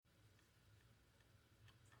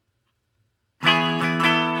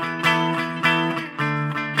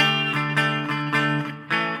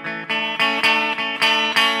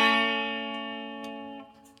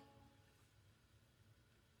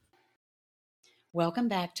Welcome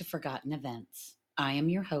back to Forgotten Events. I am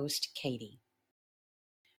your host, Katie.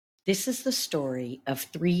 This is the story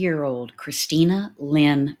of 3-year-old Christina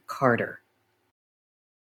Lynn Carter.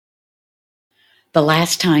 The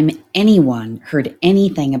last time anyone heard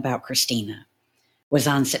anything about Christina was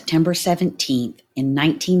on September 17th in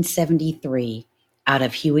 1973 out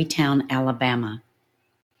of Hueytown, Alabama.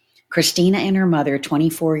 Christina and her mother,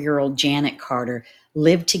 24-year-old Janet Carter,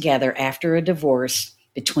 lived together after a divorce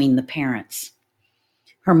between the parents.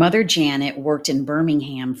 Her mother, Janet, worked in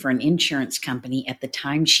Birmingham for an insurance company at the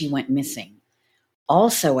time she went missing.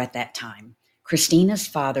 Also at that time, Christina's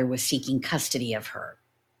father was seeking custody of her.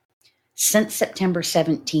 Since September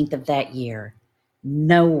 17th of that year,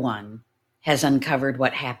 no one has uncovered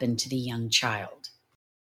what happened to the young child.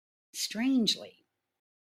 Strangely,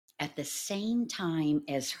 at the same time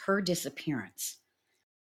as her disappearance,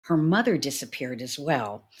 her mother disappeared as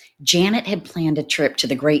well. Janet had planned a trip to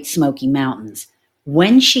the Great Smoky Mountains.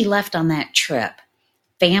 When she left on that trip,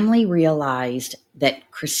 family realized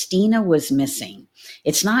that Christina was missing.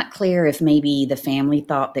 It's not clear if maybe the family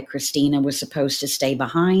thought that Christina was supposed to stay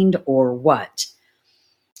behind or what.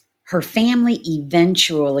 Her family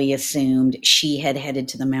eventually assumed she had headed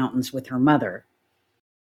to the mountains with her mother.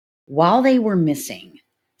 While they were missing,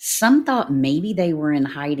 some thought maybe they were in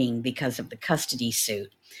hiding because of the custody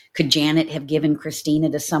suit. Could Janet have given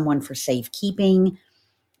Christina to someone for safekeeping?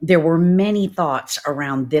 There were many thoughts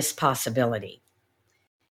around this possibility.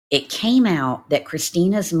 It came out that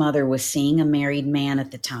Christina's mother was seeing a married man at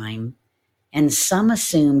the time, and some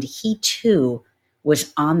assumed he too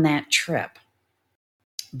was on that trip.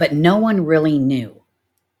 But no one really knew.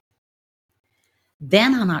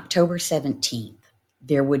 Then on October 17th,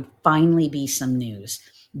 there would finally be some news,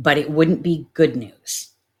 but it wouldn't be good news.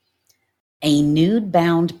 A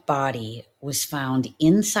nude-bound body was found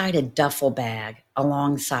inside a duffel bag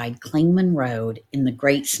alongside Clingman Road in the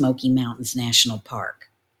Great Smoky Mountains National Park.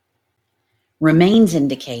 Remains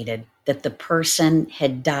indicated that the person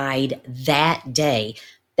had died that day.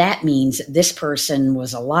 That means this person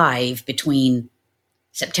was alive between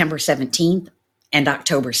September 17th and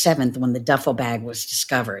October 7th when the duffel bag was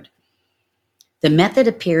discovered. The method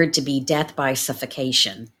appeared to be death by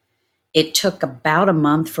suffocation. It took about a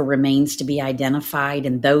month for remains to be identified,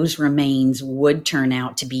 and those remains would turn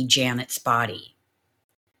out to be Janet's body.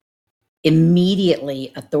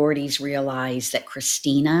 Immediately, authorities realized that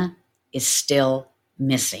Christina is still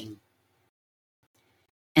missing.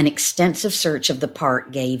 An extensive search of the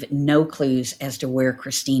park gave no clues as to where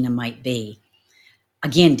Christina might be.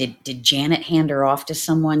 Again, did Janet hand her off to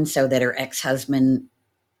someone so that her ex-husband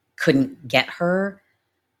couldn't get her?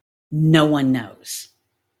 No one knows.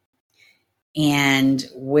 And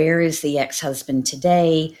where is the ex-husband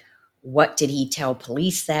today? What did he tell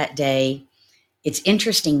police that day? It's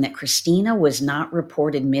interesting that Christina was not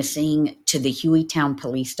reported missing to the Hueytown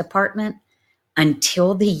Police Department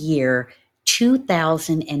until the year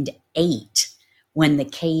 2008, when the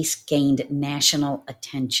case gained national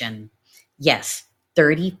attention. Yes,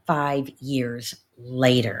 35 years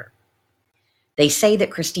later. They say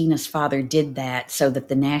that Christina's father did that so that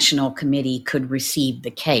the National Committee could receive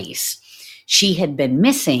the case. She had been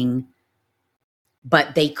missing,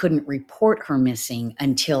 but they couldn't report her missing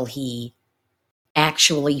until he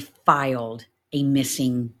actually filed a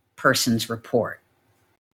missing persons report.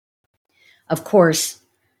 Of course,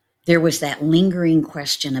 there was that lingering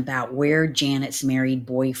question about where Janet's married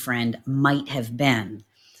boyfriend might have been.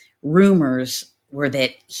 Rumors were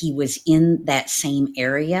that he was in that same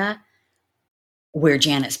area where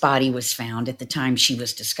Janet's body was found at the time she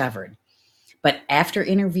was discovered. But after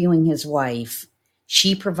interviewing his wife,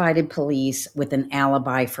 she provided police with an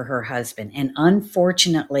alibi for her husband. And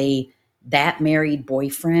unfortunately, that married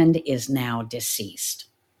boyfriend is now deceased.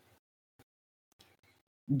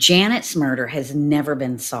 Janet's murder has never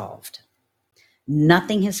been solved.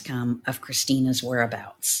 Nothing has come of Christina's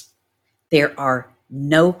whereabouts. There are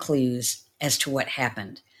no clues as to what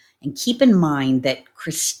happened. And keep in mind that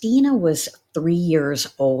Christina was 3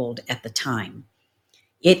 years old at the time.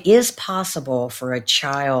 It is possible for a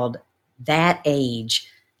child that age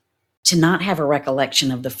to not have a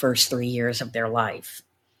recollection of the first 3 years of their life.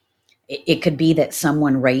 It could be that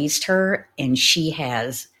someone raised her and she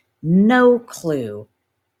has no clue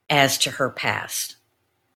as to her past.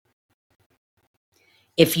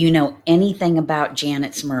 If you know anything about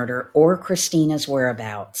Janet's murder or Christina's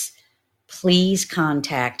whereabouts, please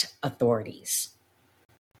contact authorities.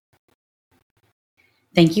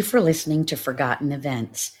 Thank you for listening to Forgotten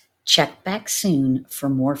Events. Check back soon for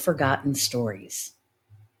more forgotten stories.